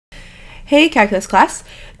Hey calculus class,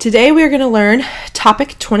 today we are going to learn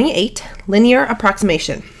topic 28, linear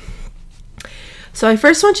approximation. So I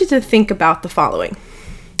first want you to think about the following.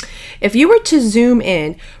 If you were to zoom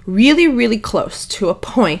in really close to a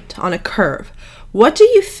point on a curve, what do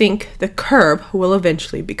you think the curve will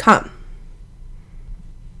eventually become?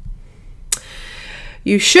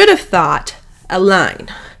 You should have thought a line,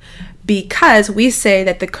 because we say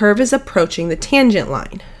that the curve is approaching the tangent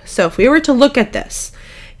line. So if we were to look at this,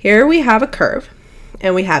 here we have a curve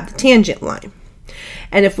and we have the tangent line.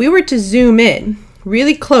 And if we were to zoom in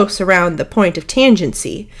really close around the point of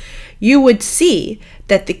tangency, you would see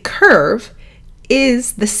that the curve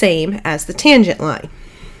is the same as the tangent line.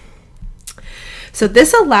 So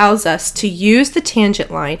this allows us to use the tangent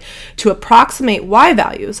line to approximate y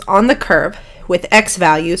values on the curve with x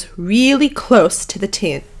values really close to the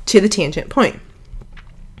tangent point.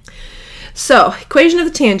 So, equation of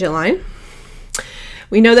the tangent line.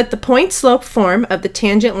 We know that the point-slope form of the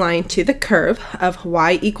tangent line to the curve of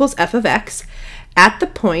y equals f of x at the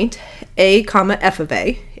point a comma f of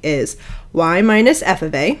a is y minus f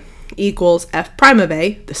of a equals f prime of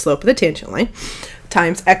a, the slope of the tangent line,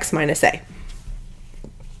 times x minus a.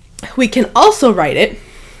 We can also write it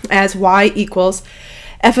as y equals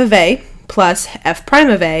f of a plus f prime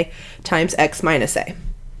of a times x minus a.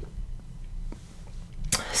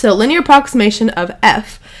 So linear approximation of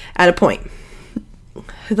f at a point.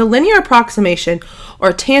 The linear approximation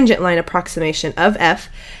or tangent line approximation of f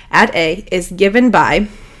at a is given by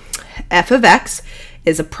f of x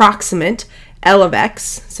is approximate L of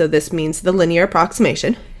x, so this means the linear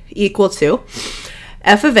approximation, equal to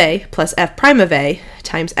f of a plus f prime of a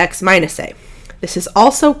times x minus a. This is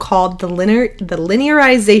also called the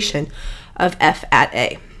linearization of f at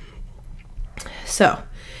a. So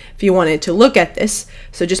if you wanted to look at this,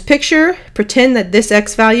 so just pretend that this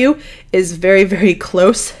x value is very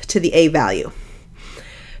close to the a value.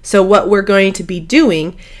 So what we're going to be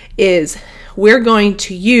doing is we're going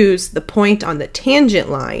to use the point on the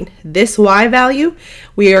tangent line, this y value,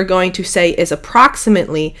 we are going to say is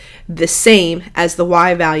approximately the same as the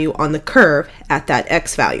y value on the curve at that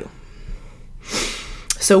x value.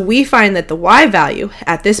 So we find that the y value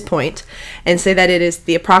at this point and say that it is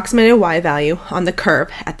the approximated y value on the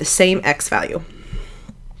curve at the same x value.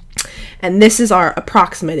 And this is our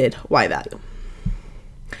approximated y value.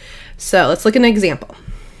 So let's look at an example.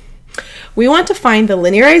 We want to find the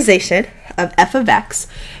linearization of f of x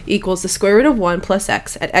equals the square root of 1 plus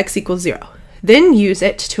x at x equals 0. Then use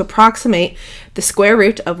it to approximate the square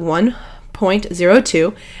root of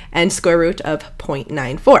 1.02 and square root of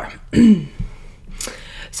 0.94.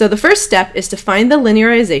 So the first step is to find the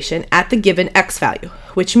linearization at the given x value,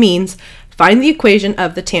 which means find the equation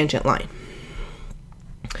of the tangent line.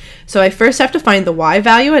 So I first have to find the y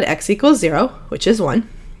value at x equals 0, which is 1.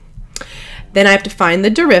 Then I have to find the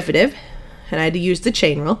derivative, and I had to use the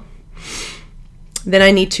chain rule. Then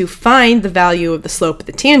I need to find the value of the slope of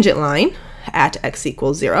the tangent line at x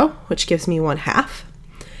equals 0, which gives me 1/2.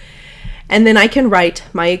 And then I can write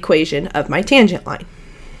my equation of my tangent line.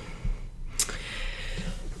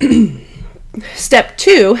 Step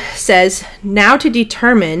 2 says now to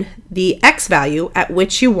determine the x value at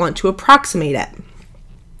which you want to approximate at.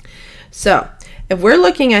 So if we're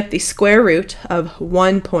looking at the square root of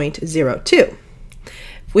 1.02,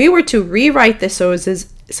 if we were to rewrite this so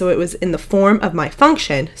it was in the form of my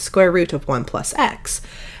function square root of 1 plus x,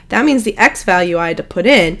 that means the x value I had to put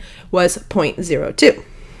in was 0.02.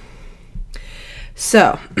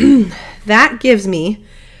 So that gives me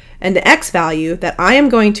an x value that I am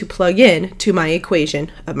going to plug in to my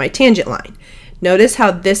equation of my tangent line. Notice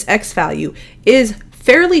how this x value is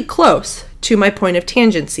fairly close to my point of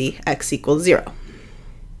tangency, x equals 0.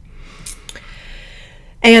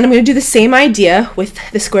 And I'm going to do the same idea with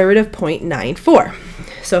the square root of 0.94.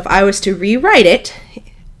 So if I was to rewrite it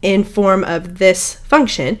in form of this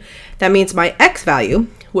function, that means my x value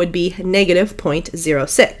would be negative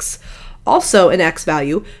 0.06. Also an x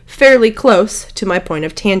value fairly close to my point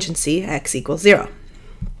of tangency, x equals 0.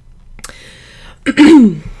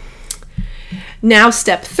 Now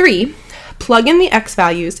step 3, plug in the x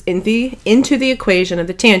values into the equation of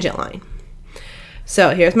the tangent line.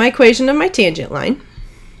 So here's my equation of my tangent line.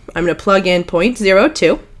 I'm going to plug in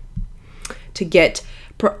 0.02 to get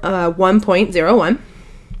 1.01.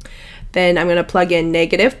 Then I'm going to plug in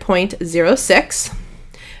negative 0.06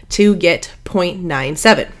 to get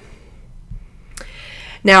 0.97.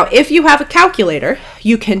 Now, if you have a calculator,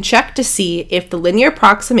 you can check to see if the linear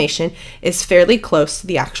approximation is fairly close to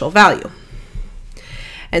the actual value.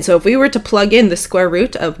 And so if we were to plug in the square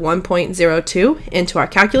root of 1.02 into our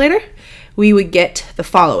calculator, we would get the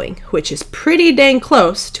following, which is pretty dang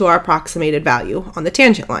close to our approximated value on the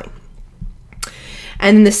tangent line.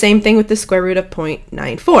 And then the same thing with the square root of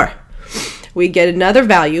 0.94. We get another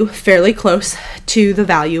value fairly close to the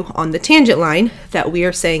value on the tangent line that we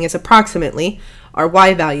are saying is approximately our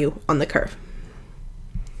y value on the curve.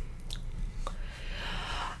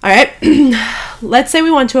 All right, let's say we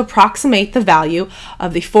want to approximate the value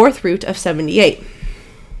of the fourth root of 78.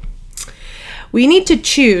 We need to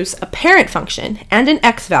choose a parent function and an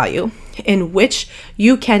x value in which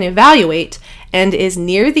you can evaluate and is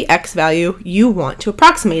near the x value you want to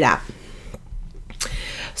approximate at.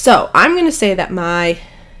 So I'm going to say that my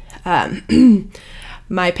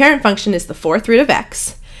my parent function is the fourth root of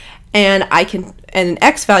x, and an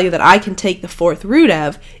x value that I can take the fourth root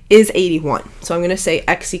of is 81. So I'm going to say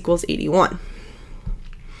x equals 81.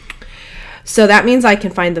 So that means I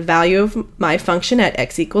can find the value of my function at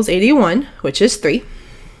x equals 81, which is 3.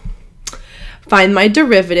 Find my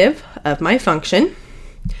derivative of my function.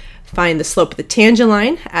 Find the slope of the tangent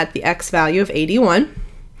line at the x value of 81,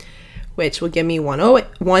 which will give me 1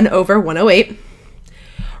 over 108.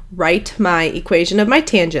 Write my equation of my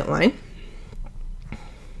tangent line.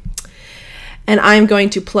 And I'm going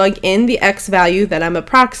to plug in the x value that I'm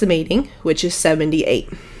approximating, which is 78.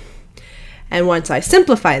 And once I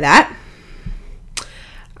simplify that,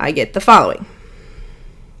 I get the following.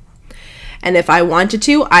 And if I wanted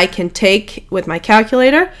to, I can take, with my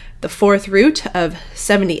calculator, the fourth root of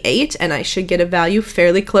 78, and I should get a value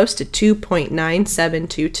fairly close to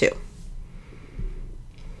 2.9722,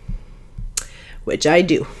 which I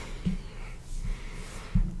do.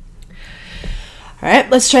 All right,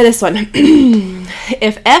 let's try this one.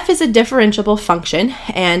 If f is a differentiable function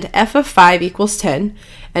and f of 5 equals 10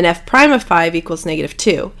 and f prime of 5 equals negative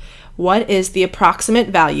 2, what is the approximate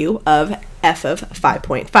value of f of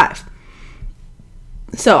 5.5?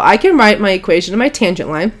 So I can write my equation of my tangent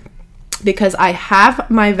line because I have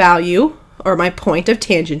my value or my point of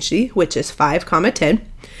tangency, which is 5,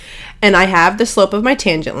 10, and I have the slope of my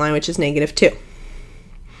tangent line, which is negative 2.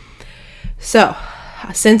 So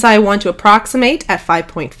since I want to approximate at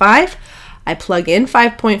 5.5, I plug in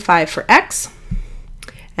 5.5 for x,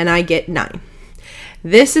 and I get 9.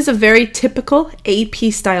 This is a very typical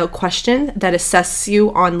AP style question that assesses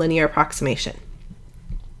you on linear approximation.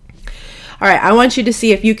 All right, I want you to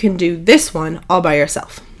see if you can do this one all by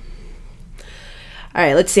yourself. All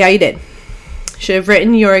right, let's see how you did. Should have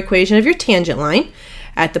written your equation of your tangent line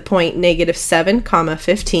at the point negative 7,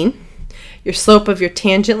 15. Your slope of your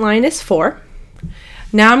tangent line is 4.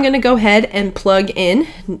 Now I'm going to go ahead and plug in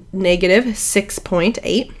negative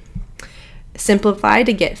 6.8. Simplify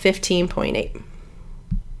to get 15.8.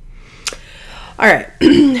 All right,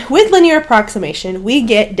 with linear approximation, we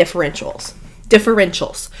get differentials.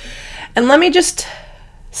 And let me just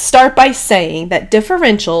start by saying that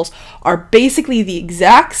differentials are basically the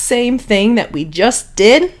exact same thing that we just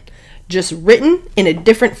did, just written in a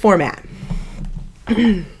different format.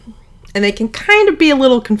 And they can kind of be a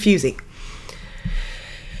little confusing.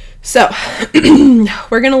 So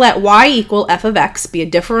we're going to let y equal f of x be a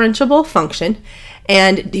differentiable function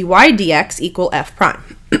and dy dx equal f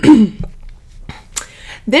prime.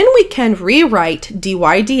 Then we can rewrite dy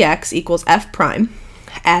dx equals f prime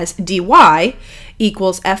as dy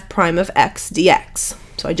equals f prime of x dx.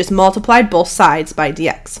 So I just multiplied both sides by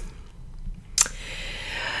dx.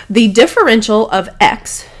 The differential of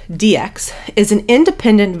x dx is an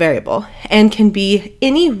independent variable and can be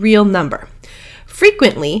any real number.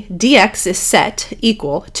 Frequently, dx is set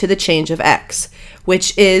equal to the change of x,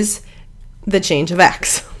 which is the change of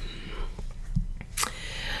x.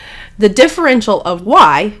 The differential of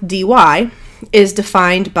y, dy, is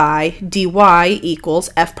defined by dy equals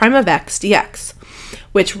f prime of x dx,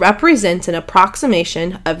 which represents an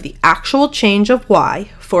approximation of the actual change of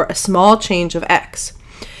y for a small change of x.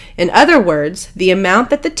 In other words, the amount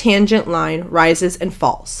that the tangent line rises and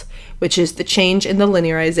falls, which is the change in the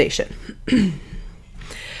linearization.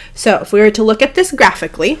 So if we were to look at this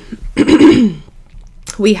graphically,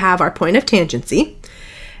 we have our point of tangency,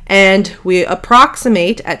 and we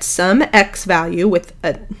approximate at some x value with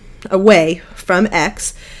away from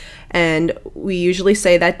x, and we usually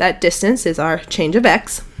say that that distance is our change of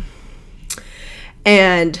x.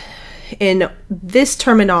 And in this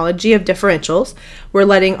terminology of differentials, we're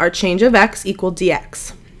letting our change of x equal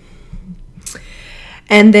dx.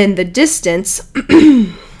 And then the distance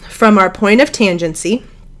from our point of tangency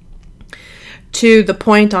to the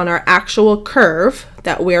point on our actual curve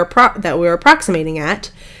that we're approximating at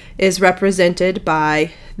is represented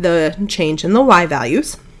by the change in the y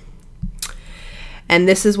values. And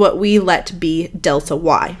this is what we let be delta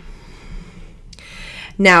y.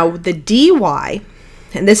 Now the dy,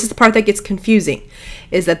 and this is the part that gets confusing,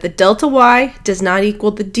 is that the delta y does not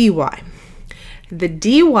equal the dy. The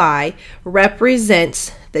dy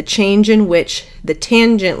represents the change in which the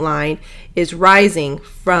tangent line is rising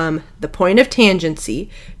from the point of tangency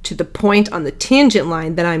to the point on the tangent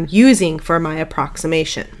line that I'm using for my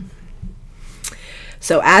approximation.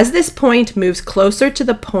 So as this point moves closer to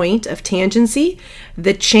the point of tangency,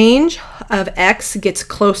 the change of x gets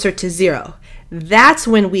closer to 0. That's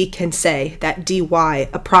when we can say that dy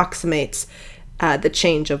approximates the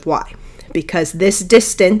change of y, because this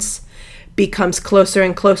distance becomes closer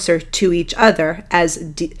and closer to each other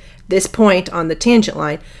as this point on the tangent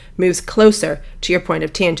line moves closer to your point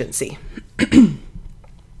of tangency.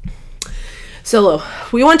 So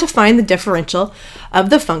we want to find the differential of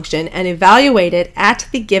the function and evaluate it at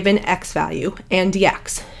the given x value and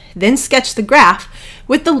dx. Then sketch the graph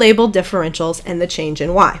with the labeled differentials and the change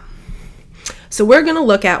in y. So we're going to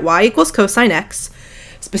look at y equals cosine x,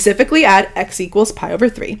 specifically at x equals pi over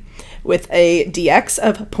 3, with a dx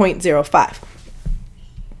of 0.05.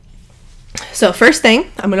 So first thing,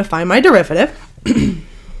 I'm going to find my derivative, and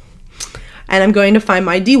I'm going to find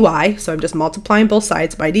my dy, so I'm just multiplying both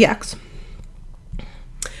sides by dx.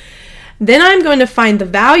 Then I'm going to find the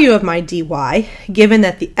value of my dy, given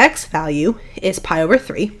that the x value is pi over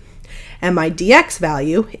 3, and my dx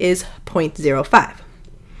value is 0.05.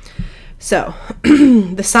 So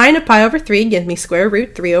the sine of pi over 3 gives me square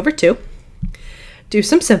root 3 over 2. Do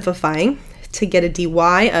some simplifying to get a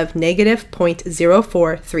dy of negative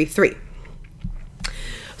 0.0433.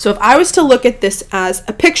 So if I was to look at this as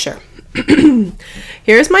a picture,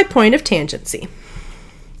 here's my point of tangency.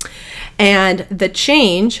 And the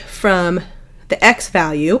change from the x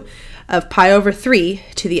value of pi over 3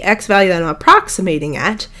 to the x value that I'm approximating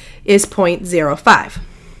at is 0.05.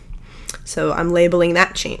 So I'm labeling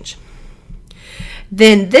that change.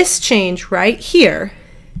 Then this change right here,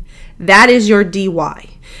 that is your dy.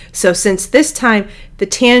 So since this time the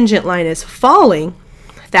tangent line is falling,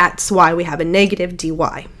 that's why we have a negative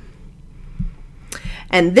dy.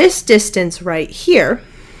 And this distance right here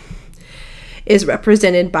is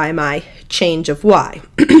represented by my change of y,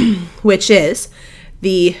 which is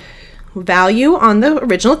the value on the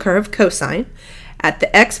original curve, cosine, at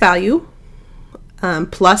the x value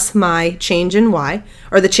plus my change in y,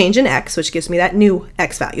 or the change in x, which gives me that new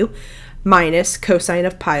x value, minus cosine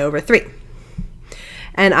of pi over 3.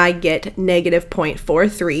 And I get negative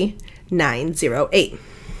 0.43908.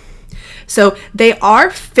 So they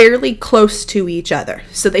are fairly close to each other.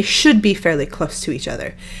 So they should be fairly close to each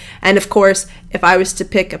other. And of course, if I was to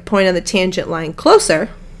pick a point on the tangent line closer,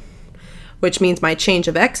 which means my change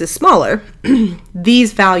of x is smaller,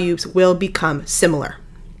 these values will become similar.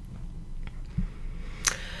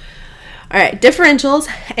 All right, differentials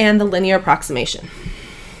and the linear approximation.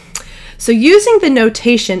 So using the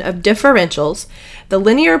notation of differentials, the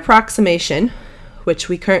linear approximation, which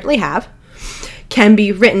we currently have, can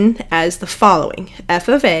be written as the following. F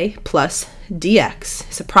of a plus dx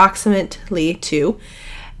is approximately to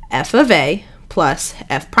f of a plus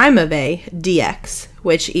f prime of a dx,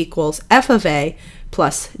 which equals f of a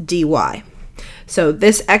plus dy. So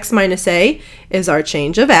this x minus a is our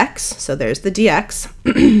change of x, so there's the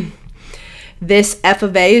dx. This f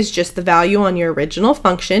of a is just the value on your original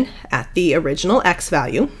function at the original x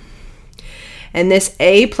value. And this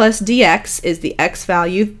a plus dx is the x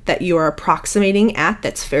value that you are approximating at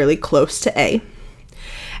that's fairly close to a.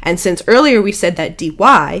 And since earlier we said that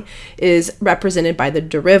dy is represented by the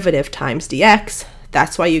derivative times dx,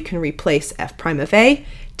 that's why you can replace f prime of a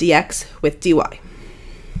dx with dy.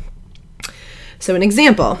 So an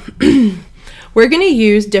example, we're going to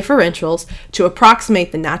use differentials to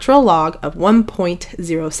approximate the natural log of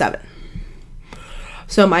 1.07.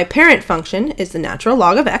 So my parent function is the natural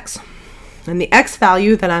log of x, and the x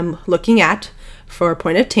value that I'm looking at for a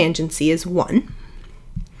point of tangency is 1.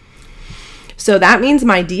 So that means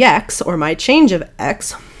my dx, or my change of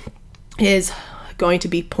x, is going to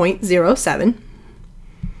be 0.07.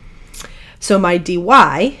 So my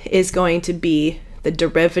dy is going to be the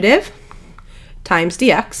derivative times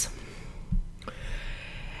dx,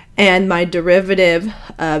 and my derivative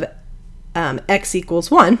of x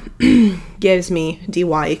equals 1 gives me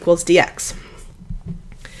dy equals dx.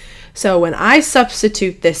 So when I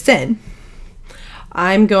substitute this in,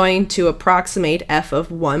 I'm going to approximate f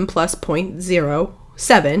of 1 plus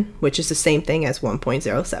 0.07, which is the same thing as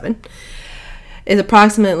 1.07, is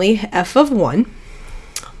approximately f of 1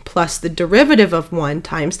 plus the derivative of 1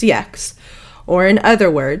 times dx, or in other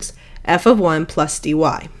words, f of 1 plus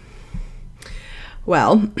dy.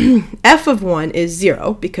 Well, f of 1 is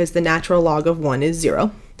 0 because the natural log of 1 is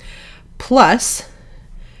 0, plus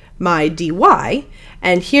my dy,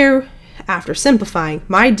 and here, after simplifying,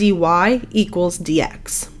 my dy equals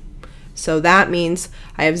dx. So that means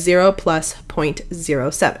I have 0 plus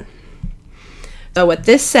 0.07. So what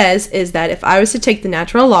this says is that if I was to take the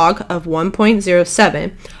natural log of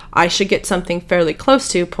 1.07, I should get something fairly close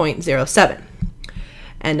to 0.07.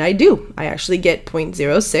 And I do. I actually get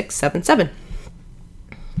 0.0677.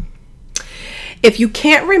 If you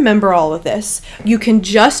can't remember all of this, you can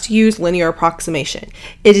just use linear approximation.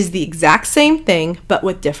 It is the exact same thing, but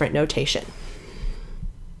with different notation.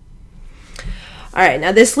 All right,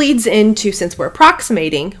 now this leads into, since we're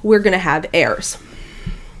approximating, we're going to have errors.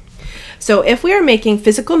 So if we are making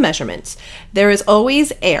physical measurements, there is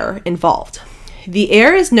always error involved. The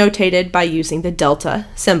error is notated by using the delta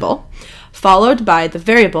symbol, followed by the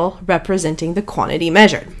variable representing the quantity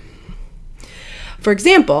measured. For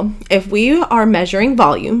example, if we are measuring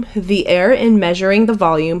volume, the error in measuring the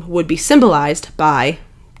volume would be symbolized by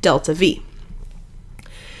delta V.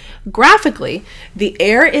 Graphically, the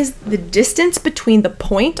error is the distance between the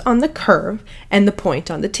point on the curve and the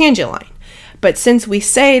point on the tangent line. But since we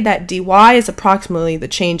say that dy is approximately the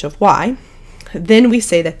change of y, then we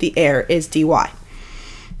say that the error is dy.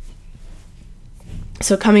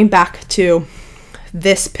 So coming back to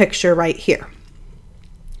this picture right here.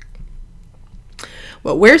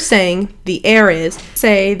 What we're saying the error is,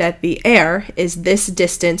 say that the error is this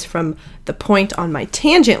distance from the point on my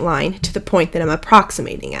tangent line to the point that I'm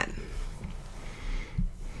approximating at.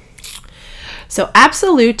 So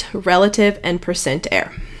absolute, relative, and percent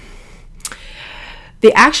error.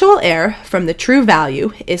 The actual error from the true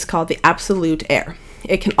value is called the absolute error.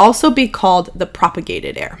 It can also be called the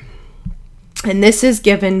propagated error. And this is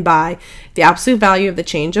given by the absolute value of the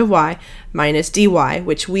change of y minus dy,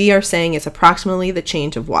 which we are saying is approximately the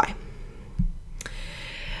change of y.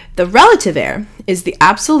 The relative error is the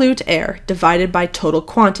absolute error divided by total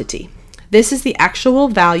quantity. This is the actual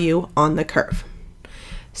value on the curve.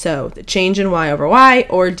 So the change in y over y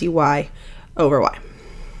or dy over y.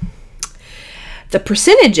 The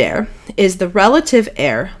percentage error is the relative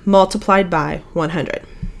error multiplied by 100.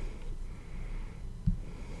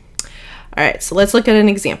 All right, so let's look at an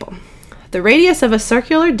example. The radius of a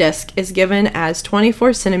circular disc is given as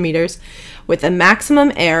 24 centimeters with a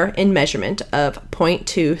maximum error in measurement of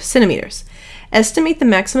 0.2 centimeters. Estimate the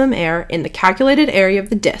maximum error in the calculated area of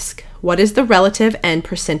the disc. What is the relative and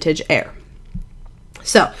percentage error?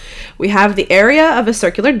 So we have the area of a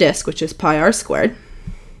circular disc, which is pi r squared.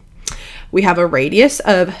 We have a radius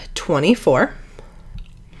of 24.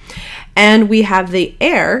 And we have the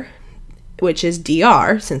error, which is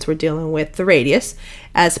dr, since we're dealing with the radius,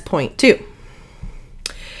 as 0.2.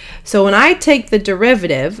 So when I take the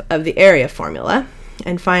derivative of the area formula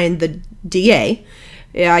and find the dA,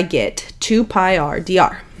 I get 2 pi r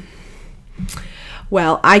dr.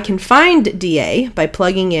 Well, I can find dA by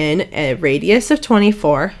plugging in a radius of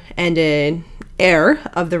 24 and an error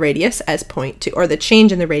of the radius as 0.2, or the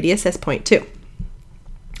change in the radius as 0.2,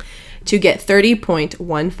 to get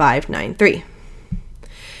 30.1593.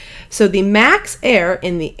 So the max error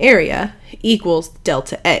in the area equals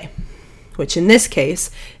delta A, which in this case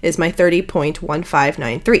is my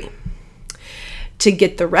 30.1593. To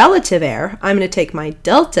get the relative error, I'm going to take my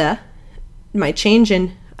delta, my change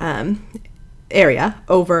in area,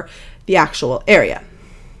 over the actual area,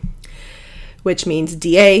 which means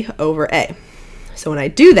dA over A. So when I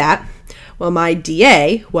do that, well, my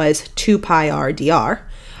dA was 2 pi r dr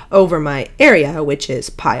over my area, which is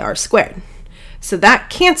pi r squared. So that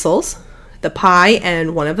cancels the pi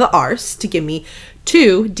and one of the r's to give me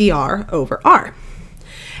 2 dr over r.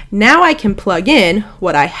 Now I can plug in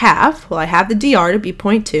what I have. Well, I have the dr to be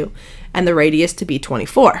 0.2 and the radius to be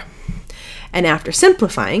 24. And after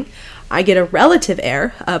simplifying, I get a relative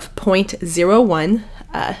error of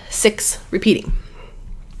 0.016 repeating.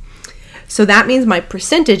 So that means my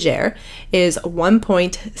percentage error is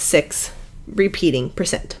 1.6 repeating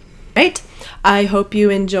percent. Right? I hope you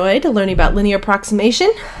enjoyed learning about linear approximation,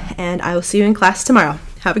 and I will see you in class tomorrow.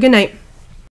 Have a good night.